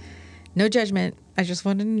 No judgment. I just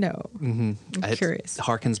want to know. Mm-hmm. I'm curious. It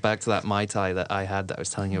harkens back to that Mai Tai that I had that I was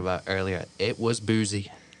telling you about earlier. It was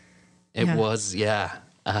boozy. It was, yeah.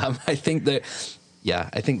 I think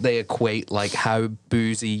they equate like how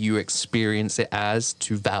boozy you experience it as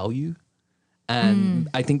to value. And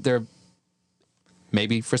I think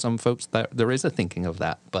maybe for some folks that there is a thinking of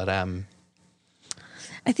that, but I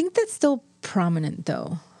think that's still prominent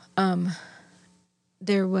though.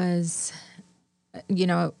 There was,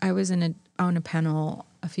 I was on a panel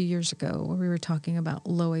a few years ago where we were talking about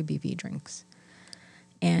low ABV drinks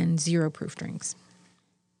and zero proof drinks.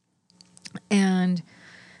 And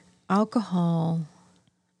alcohol,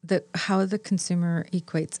 how the consumer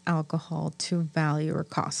equates alcohol to value or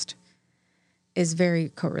cost is very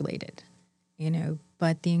correlated,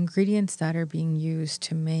 but the ingredients that are being used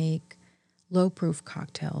to make low proof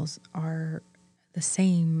cocktails are the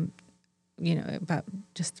same, about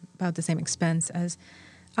the same expense as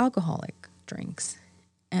alcoholic drinks,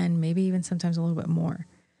 and maybe even sometimes a little bit more.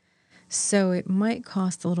 So it might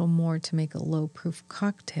cost a little more to make a low proof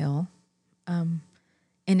cocktail,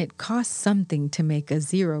 and it costs something to make a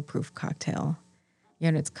zero proof cocktail.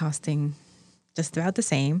 It's costing just about the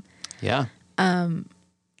same. Yeah.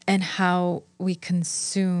 And how we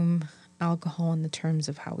consume alcohol in the terms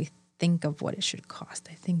of how we think of what it should cost.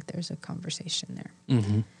 I think there's a conversation there.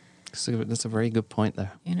 Mm-hmm. So that's a very good point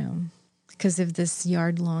there. Because if this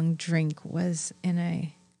yard-long drink was in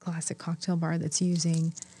a classic cocktail bar that's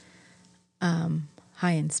using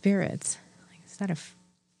high-end spirits, like, is that a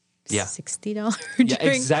 $60 drink? Yeah,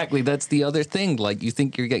 exactly. That's the other thing. Like, you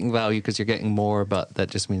think you're getting value because you're getting more, but that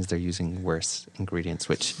just means they're using worse ingredients,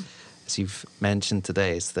 which, as you've mentioned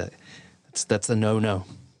today, that's a no-no.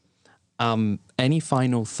 Any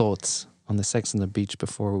final thoughts on the Sex on the Beach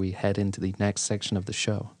before we head into the next section of the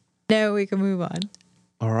show? No, we can move on.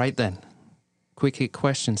 All right, then. Quick hit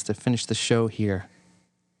questions to finish the show here.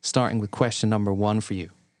 Starting with question number 1 for you.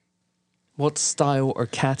 What style or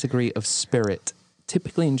category of spirit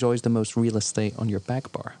typically enjoys the most real estate on your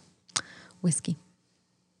back bar? Whiskey.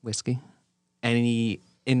 Any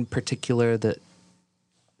in particular that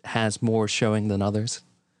has more showing than others?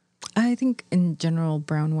 I think in general,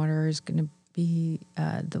 brown water is going to be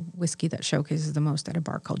the whiskey that showcases the most at a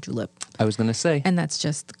bar called Julep. I was going to say. And that's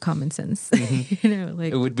just common sense. Mm-hmm.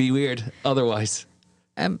 It would be weird otherwise.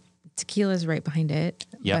 Tequila is right behind it,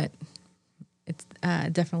 but it's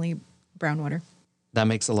definitely brown water. That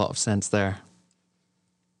makes a lot of sense there.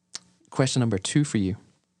 Question number 2 for you.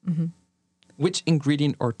 Which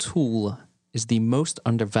ingredient or tool is the most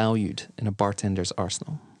undervalued in a bartender's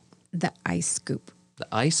arsenal? The ice scoop. The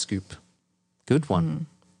ice scoop. Good one.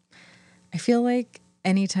 I feel like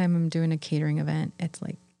anytime I'm doing a catering event, it's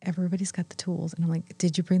like everybody's got the tools. And I'm like,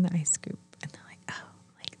 did you bring the ice scoop? And they're like, oh,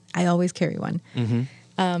 like I always carry one.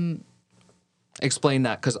 Explain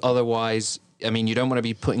that, because otherwise, I mean, you don't want to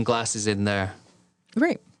be putting glasses in there.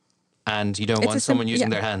 Right. And you don't want someone using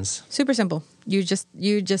their hands. Super simple. You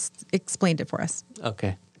just explained it for us.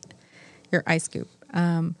 Okay. Your ice scoop.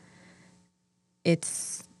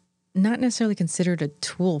 It's not necessarily considered a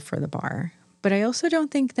tool for the bar, but I also don't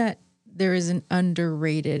think that there is an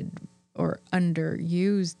underrated or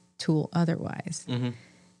underused tool otherwise.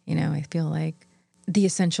 You know, I feel like the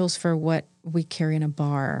essentials for what we carry in a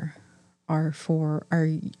bar are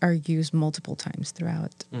used multiple times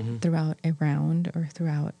throughout a round, or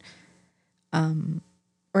throughout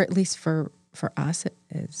or at least for us it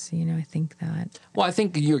is, you know. I think that. Well, I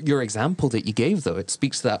think your example that you gave, though, it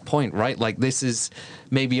speaks to that point, right? Like, this is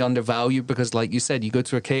maybe undervalued because, like you said, you go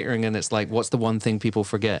to a catering and it's like, what's the one thing people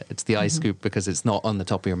forget? It's the ice scoop, because it's not on the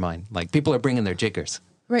top of your mind. Like, people are bringing their jiggers.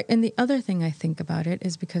 Right. And the other thing I think about it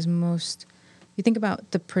is because you think about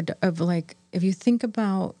if you think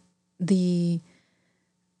about the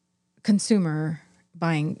consumer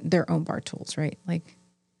buying their own bar tools, right? Like,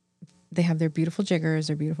 they have their beautiful jiggers,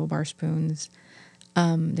 their beautiful bar spoons,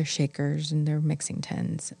 their shakers and their mixing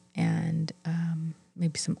tins, and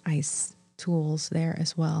maybe some ice tools there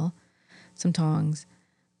as well, some tongs.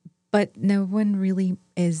 But no one really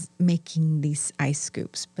is making these ice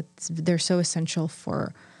scoops, but they're so essential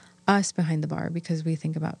for us behind the bar because we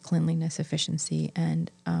think about cleanliness, efficiency,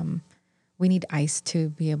 and we need ice to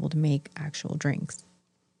be able to make actual drinks.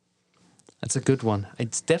 That's a good one.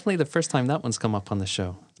 It's definitely the first time that one's come up on the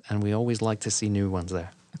show, and we always like to see new ones there.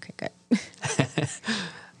 Okay, good.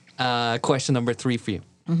 Question number 3 for you.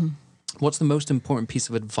 What's the most important piece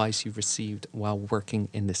of advice you've received while working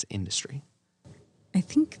in this industry? I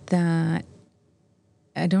think that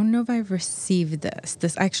I don't know if I've received this.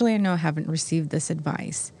 Actually, I know I haven't received this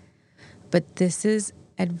advice, but this is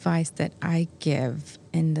advice that I give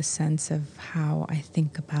in the sense of how I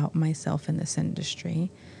think about myself in this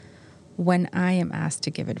industry when I am asked to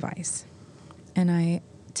give advice. And I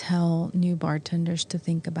tell new bartenders to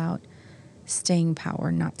think about staying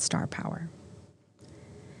power, not star power.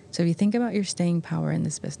 So if you think about your staying power in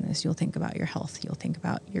this business, you'll think about your health. You'll think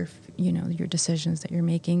about your decisions that you're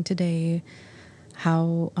making today,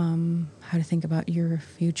 how to think about your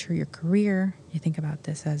future, your career. You think about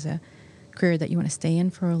this as a career that you want to stay in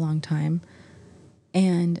for a long time.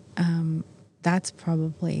 And that's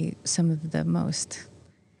probably some of the most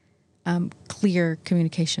clear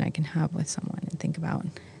communication I can have with someone, and think about,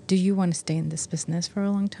 do you want to stay in this business for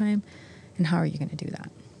a long time? And how are you going to do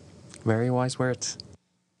that? Very wise words.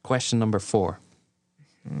 Question number 4.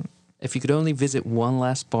 If you could only visit one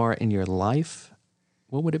last bar in your life,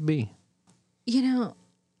 what would it be? You know,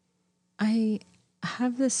 I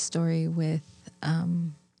have this story with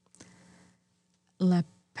La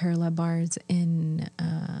Perla bars in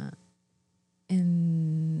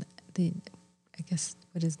the, I guess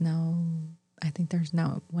what is now, I think there's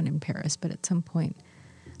now one in Paris, but at some point,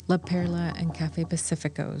 La Perla and Cafe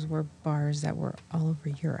Pacificos were bars that were all over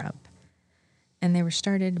Europe. And they were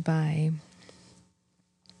started by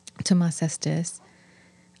Tomas Estes,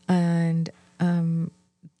 and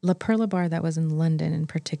La Perla bar that was in London in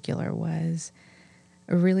particular was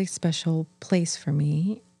a really special place for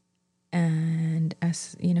me. And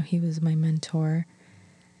as you know, he was my mentor,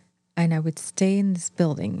 and I would stay in this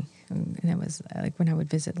building. And it was like when I would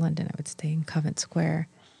visit London, I would stay in Covent Square.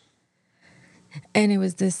 And it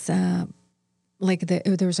was this, there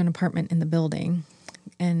was an apartment in the building,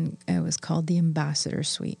 and it was called the Ambassador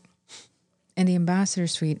Suite. And the Ambassador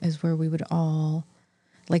Suite is where we would all,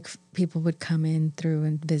 people would come in through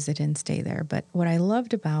and visit and stay there. But what I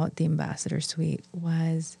loved about the Ambassador Suite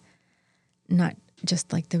was not just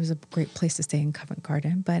there was a great place to stay in Covent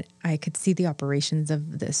Garden, but I could see the operations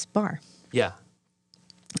of this bar. Yeah.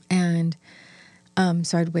 And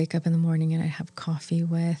so I'd wake up in the morning and I'd have coffee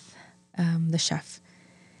with the chef,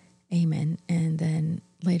 Eamon, and then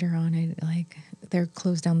later on they'd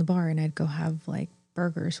close down the bar and I'd go have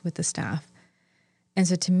burgers with the staff. And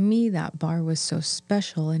so to me that bar was so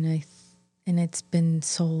special, and it's been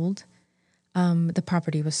sold. The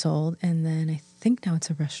property was sold, and then I think now it's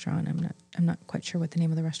a restaurant. I'm not quite sure what the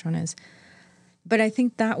name of the restaurant is. But I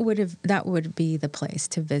think that would be the place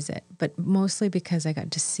to visit, but mostly because I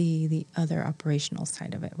got to see the other operational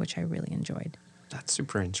side of it, which I really enjoyed. That's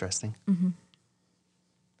super interesting.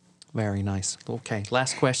 Very nice. Okay,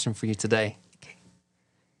 last question for you today. Okay.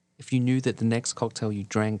 If you knew that the next cocktail you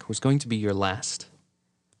drank was going to be your last,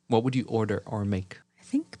 what would you order or make? I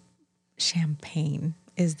think champagne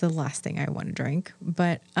is the last thing I want to drink.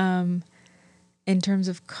 But in terms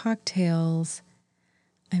of cocktails,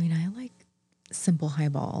 I mean, I like simple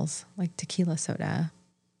highballs, like tequila soda.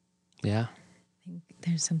 Yeah. I think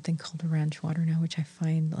there's something called ranch water now, which I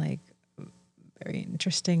find like very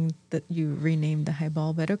interesting that you renamed the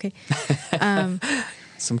highball, but okay.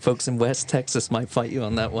 Some folks in West Texas might fight you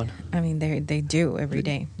on that one. I mean, they do every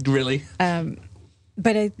day. Really?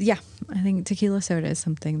 But I think tequila soda is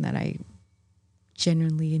something that I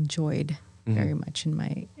genuinely enjoyed very much in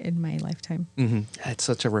my lifetime. Mm-hmm. It's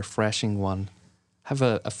such a refreshing one. I have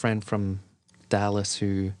a friend from Dallas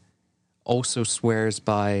who also swears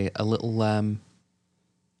by a little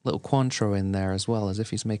Cointreau in there as well, as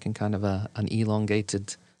if he's making kind of an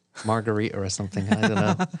elongated margarita or something. I don't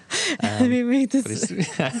know. Let me make this.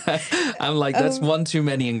 I'm like, that's one too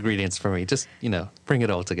many ingredients for me. Just, bring it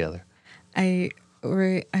all together. I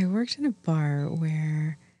worked in a bar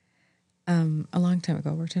where, a long time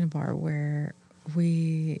ago,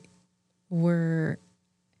 we were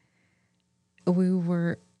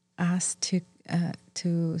asked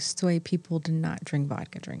to sway people to not drink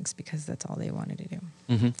vodka drinks because that's all they wanted to do.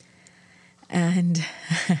 Mm-hmm. And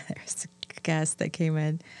there's a guest that came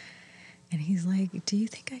in, and he's like, "Do you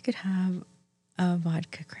think I could have a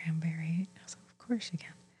vodka cranberry?" I was like, "Of course you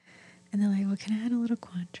can." And they're like, "Well, can I add a little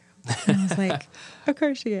Cointreau?" And I was like, "Of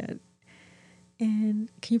course you can." And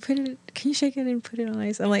can you shake it and put it on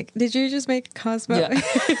ice? I'm like, "Did you just make a Cosmo?" Yeah.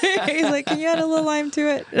 He's like, "Can you add a little lime to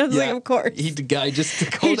it?" And I was like, "Of course." He guided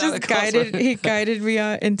me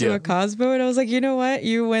into a Cosmo, and I was like, "You know what?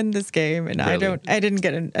 You win this game." And Brilliant. I didn't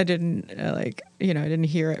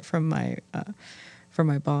hear it from my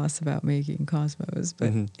boss about making Cosmos,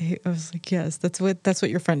 but I was like, "Yes, that's what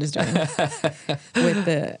your friend is doing with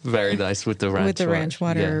the very nice with the ranch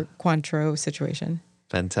water Cointreau situation."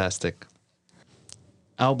 Fantastic.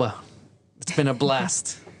 Alba, it's been a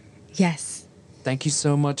blast. Yes. Thank you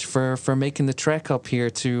so much for making the trek up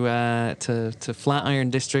here to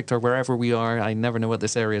Flatiron District or wherever we are. I never know what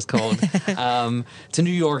this area is called. To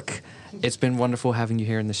New York. It's been wonderful having you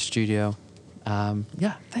here in the studio.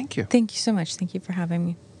 Thank you. Thank you so much. Thank you for having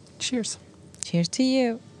me. Cheers. Cheers to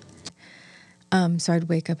you. So I'd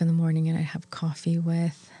wake up in the morning and I'd have coffee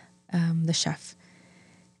with the chef,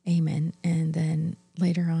 Eamon, and then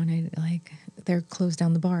later on they'd close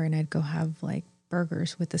down the bar and I'd go have like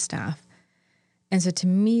burgers with the staff. And so to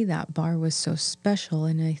me that bar was so special,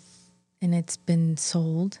 and it's been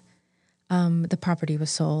sold. The property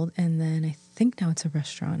was sold, and then I think now it's a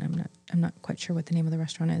restaurant. I'm not quite sure what the name of the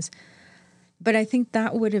restaurant is. But I think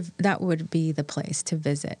that would be the place to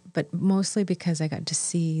visit, but mostly because I got to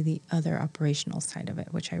see the other operational side of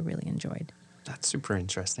it, which I really enjoyed. That's super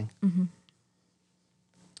interesting. Mm-hmm.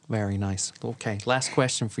 Very nice. Okay, last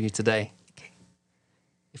question for you today. Okay.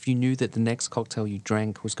 If you knew that the next cocktail you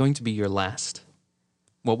drank was going to be your last,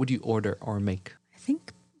 what would you order or make? I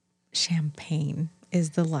think champagne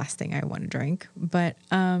is the last thing I want to drink. But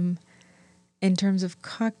in terms of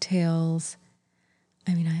cocktails,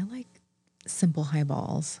 I mean, I like simple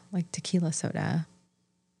highballs, like tequila soda.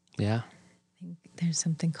 Yeah. I think there's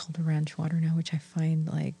something called ranch water now, which I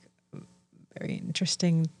find like very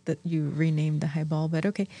interesting that you renamed the highball, but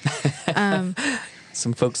okay.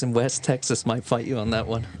 Some folks in West Texas might fight you on that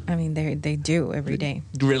one. I mean, they do every day.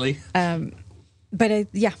 Really? But I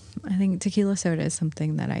think tequila soda is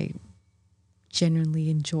something that I genuinely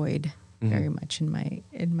enjoyed very much in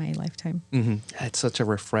my lifetime. Mm-hmm. It's such a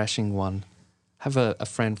refreshing one. I have a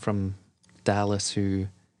friend from Dallas who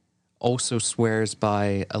also swears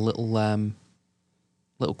by a little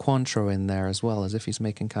Cointreau in there as well, as if he's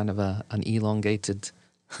making kind of an elongated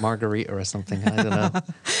margarita or something. I don't know.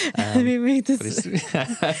 Let me make this.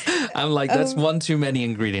 I'm like, that's one too many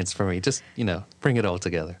ingredients for me. Just, bring it all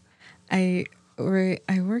together. I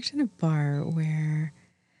worked in a bar where,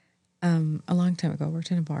 a long time ago,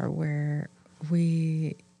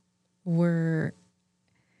 we were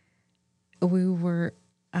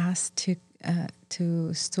asked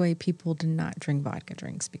to sway people to not drink vodka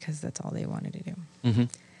drinks because that's all they wanted to do. Mm-hmm.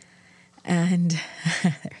 And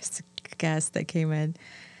there's a guest that came in,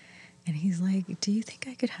 and he's like, "Do you think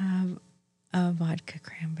I could have a vodka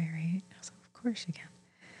cranberry?" I was like, "Of course you can."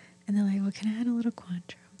 And they're like, "Well, can I add a little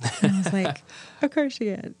Cointreau?" And I was like, "Of course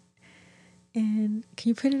you can." and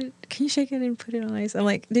can you shake it and put it on ice? I'm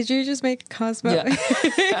like, did you just make Cosmo? Yeah.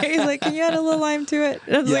 He's like, can you add a little lime to it?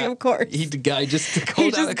 And I was like, of course. He guided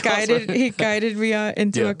me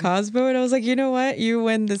into a Cosmo, and I was like, you know what? You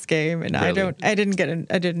win this game, and Brilliant. I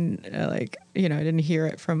didn't hear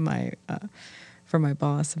it from my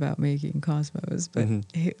boss about making Cosmos, but I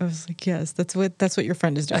was like, yes, that's what your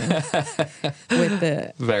friend is doing with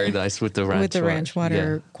the very nice with the ranch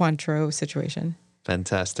water Cointreau situation.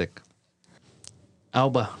 Fantastic.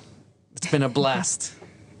 Alba, it's been a blast.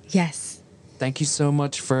 Yes. Thank you so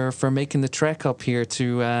much for making the trek up here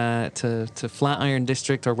to Flatiron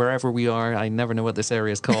District or wherever we are. I never know what this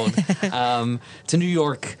area is called. To New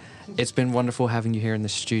York. It's been wonderful having you here in the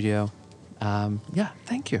studio.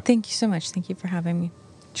 Thank you. Thank you so much. Thank you for having me.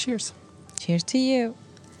 Cheers. Cheers to you.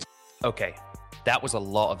 Okay, that was a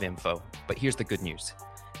lot of info, but here's the good news.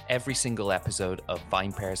 Every single episode of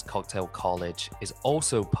VinePair's Cocktail College is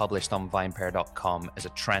also published on vinepair.com as a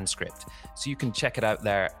transcript, so you can check it out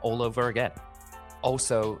there all over again.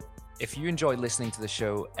 Also, if you enjoy listening to the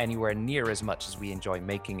show anywhere near as much as we enjoy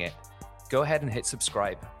making it, go ahead and hit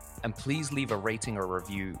subscribe, and please leave a rating or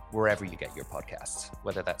review wherever you get your podcasts,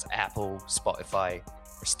 whether that's Apple, Spotify,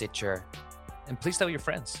 or Stitcher, and please tell your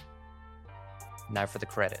friends. Now for the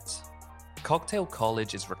credits. Cocktail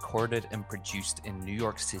College is recorded and produced in New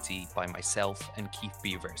York City by myself and Keith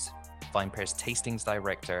Beavers, VinePair's tastings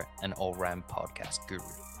director and all-round podcast guru.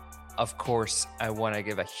 Of course, I want to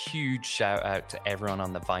give a huge shout out to everyone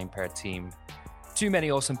on the VinePair team. Too many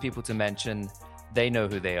awesome people to mention, they know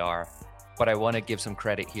who they are, but I want to give some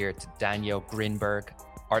credit here to Danielle Grinberg,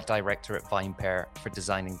 art director at VinePair, for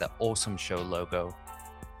designing the awesome show logo.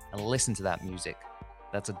 And listen to that music.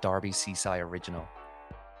 That's a Darby Seaside original.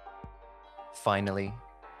 Finally,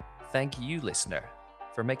 thank you, listener,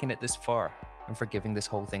 for making it this far and for giving this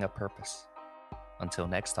whole thing a purpose. Until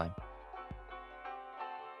next time.